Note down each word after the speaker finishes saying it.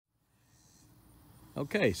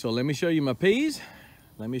Okay, so let me show you my peas.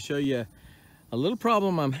 Let me show you a little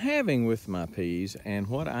problem I'm having with my peas and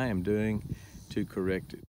what I am doing to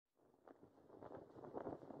correct it.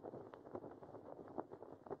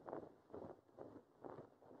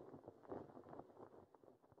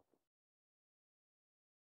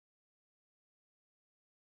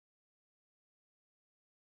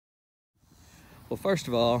 Well, first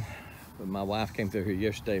of all, my wife came through here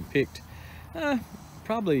yesterday and picked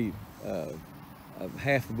probably a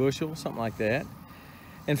half a bushel, something like that,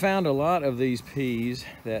 and found a lot of these peas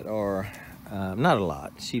that are, not a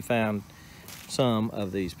lot, she found some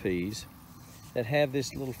of these peas that have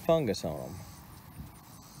this little fungus on them.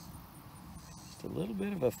 Just a little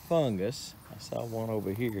bit of a fungus. I saw one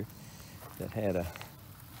over here that had a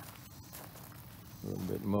little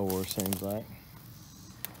bit more, seems like.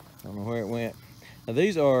 I don't know where it went. Now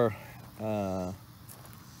these are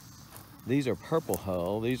purple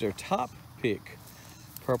hull. These are top pick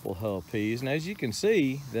purple hull peas. And as you can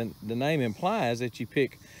see, the name implies that you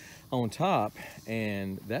pick on top,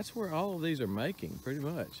 and that's where all of these are making pretty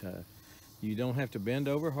much. You don't have to bend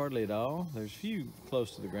over hardly at all. There's a few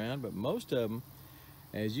close to the ground, but most of them,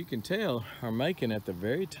 as you can tell, are making at the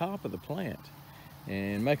very top of the plant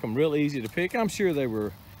and make them real easy to pick. I'm sure they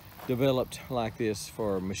were developed like this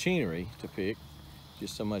for machinery to pick,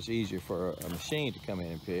 just so much easier for a machine to come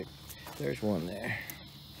in and pick. There's one there.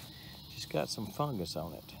 Just got some fungus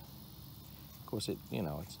on it. Of course, it's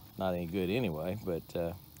not any good anyway, but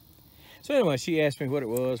so anyway, she asked me what it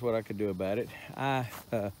was, what I could do about it.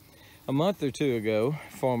 A month or two ago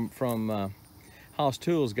from Hoss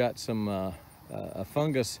Tools got some a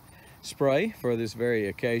fungus spray for this very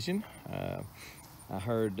occasion. I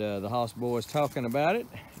heard the Hoss boys talking about it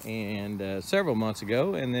and several months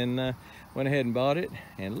ago, and then went ahead and bought it.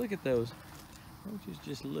 And look at those. Why don't you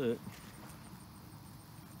just look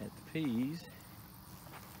at the peas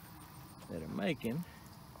that are making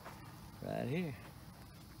right here.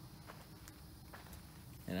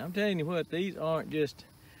 And I'm telling you what, these aren't just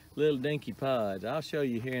little dinky pods. I'll show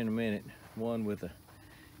you here in a minute one with a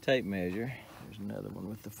tape measure. There's another one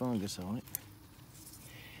with the fungus on it.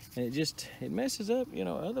 And it messes up,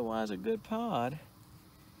 otherwise a good pod.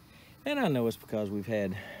 And I know it's because we've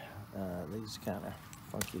had these kind of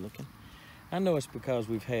funky looking. I know it's because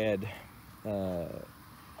we've had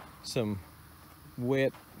some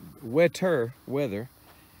wetter weather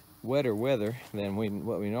than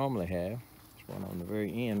what we normally have. There's one on the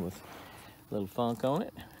very end with a little funk on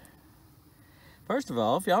it. First of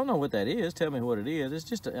all, if y'all know what that is, tell me what it is. It's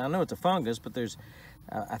just, I know it's a fungus, but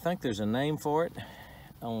I think there's a name for it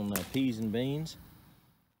on peas and beans.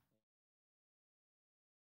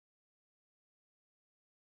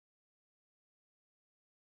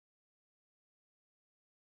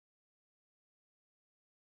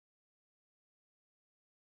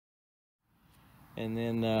 And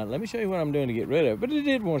then let me show you what I'm doing to get rid of it. But I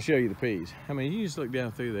did want to show you the peas. I mean, you just look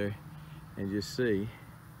down through there and just see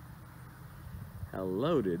how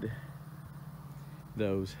loaded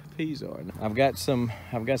those peas are. I've got some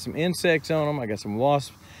insects on them. I got some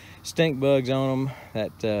wasp stink bugs on them.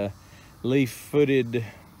 That leaf-footed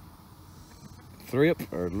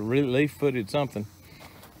thrip or leaf-footed something,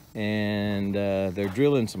 and they're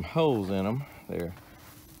drilling some holes in them. There.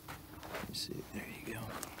 Let me see. There you go.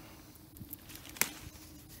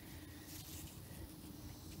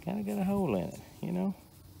 Kind of got a hole in it,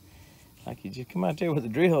 like you just come out there with a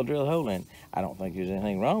drill a hole in it. I don't think there's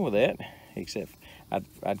anything wrong with that, except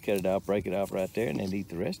I'd cut it off, break it off right there, and then eat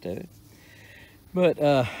the rest of it. But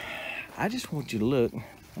I just want you to look.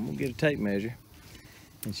 I'm gonna get a tape measure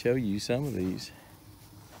and show you some of these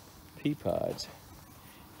pea pods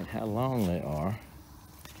and how long they are.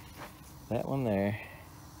 That one there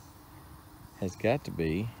has got to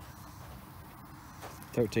be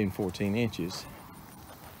 13, 14 inches.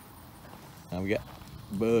 I've got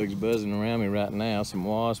bugs buzzing around me right now, some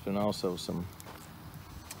wasps and also some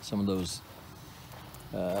of those,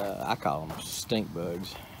 I call them stink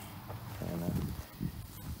bugs. And,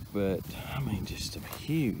 but I mean, just some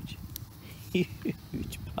huge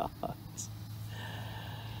pods.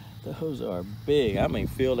 Those are big. I mean,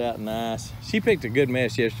 filled out nice. She picked a good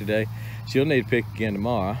mess yesterday. She'll need to pick again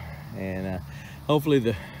tomorrow, and hopefully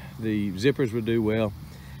the zippers will do well,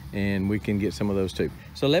 and we can get some of those too.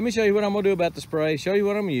 So let me show you what I'm gonna do about the spray, show you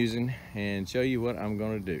what I'm using, and show you what I'm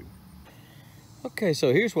gonna do. Okay,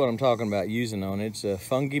 so here's what I'm talking about using on it. It's a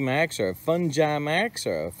Fungi Max or a Fungi Max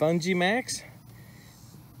or a Fungi Max.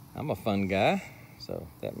 I'm a fun guy, so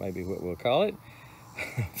that may be what we'll call it.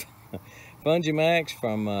 Fungi Max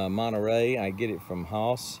from Monterey. I get it from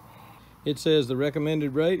Hoss. It says the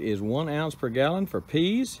recommended rate is 1 ounce per gallon for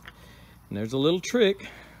peas, And there's a little trick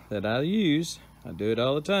that I use. I do it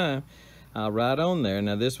all the time. I'll write on there.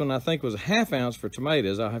 Now this one I think was a 1/2 ounce for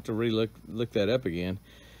tomatoes. I'll have to look that up again.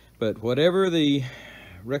 But whatever the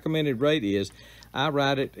recommended rate is, I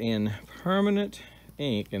write it in permanent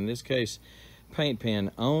ink, in this case paint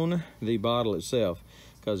pen, on the bottle itself.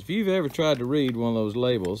 Because if you've ever tried to read one of those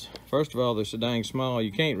labels, first of all, they're so dang small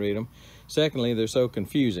you can't read them. Secondly, they're so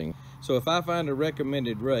confusing. So if I find a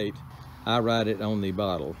recommended rate, I write it on the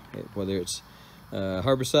bottle, whether it's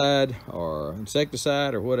herbicide or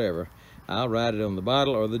insecticide or whatever. I'll write it on the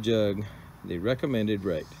bottle or the jug, the recommended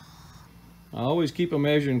rate. I always keep a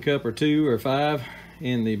measuring cup or 2 or 5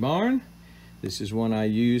 in the barn. This is one I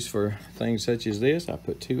use for things such as this. I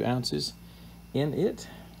put 2 ounces in it.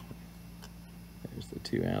 There's the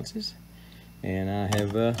 2 ounces. And I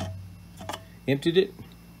have emptied it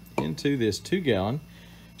into this 2-gallon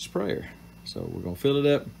sprayer. So we're gonna fill it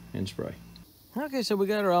up and spray. Okay, so we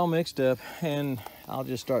got her all mixed up, and I'll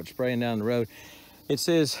just start spraying down the road. It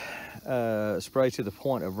says spray to the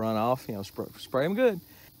point of runoff. You know, spray them good.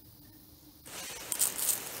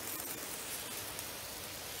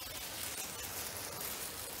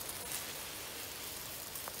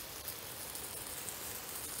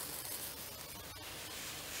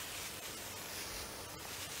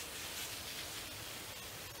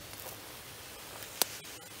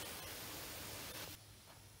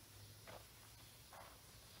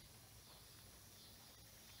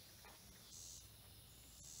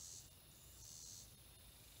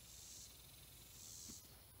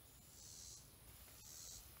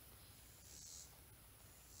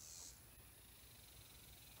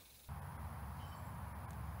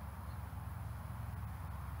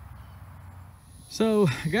 So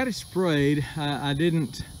I got it sprayed. I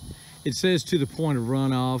didn't, it says to the point of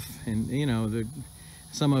runoff, and you know,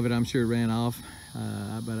 some of it I'm sure ran off,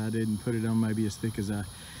 but I didn't put it on maybe as thick as I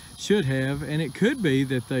should have. And it could be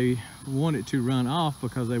that they want it to run off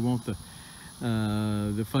because they want the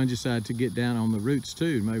fungicide to get down on the roots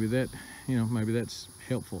too. Maybe that, you know, maybe that's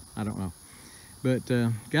helpful. I don't know. But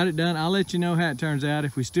got it done. I'll let you know how it turns out.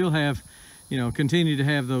 If we still have, you know, continue to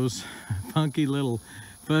have those funky little,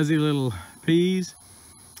 fuzzy little peas,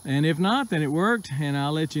 and if not, then it worked, and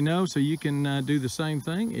I'll let you know so you can do the same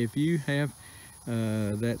thing if you have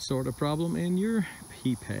that sort of problem in your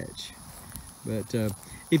pea patch. But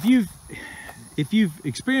if you've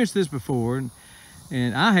experienced this before,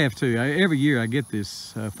 and I have too, every year I get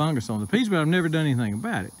this fungus on the peas, but I've never done anything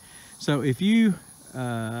about it. So if you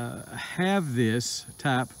have this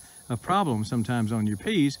type of problem sometimes on your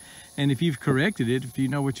peas, and if you've corrected it, if you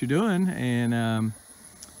know what you're doing, and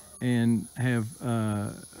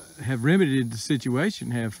have remedied the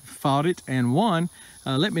situation, have fought it and won,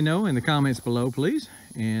 let me know in the comments below, please.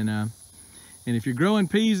 And if you're growing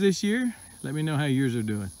peas this year, let me know how yours are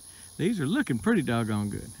doing. These are looking pretty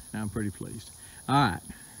doggone good. I'm pretty pleased. All right,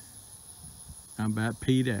 I'm about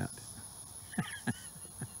peed out.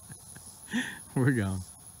 We're gone.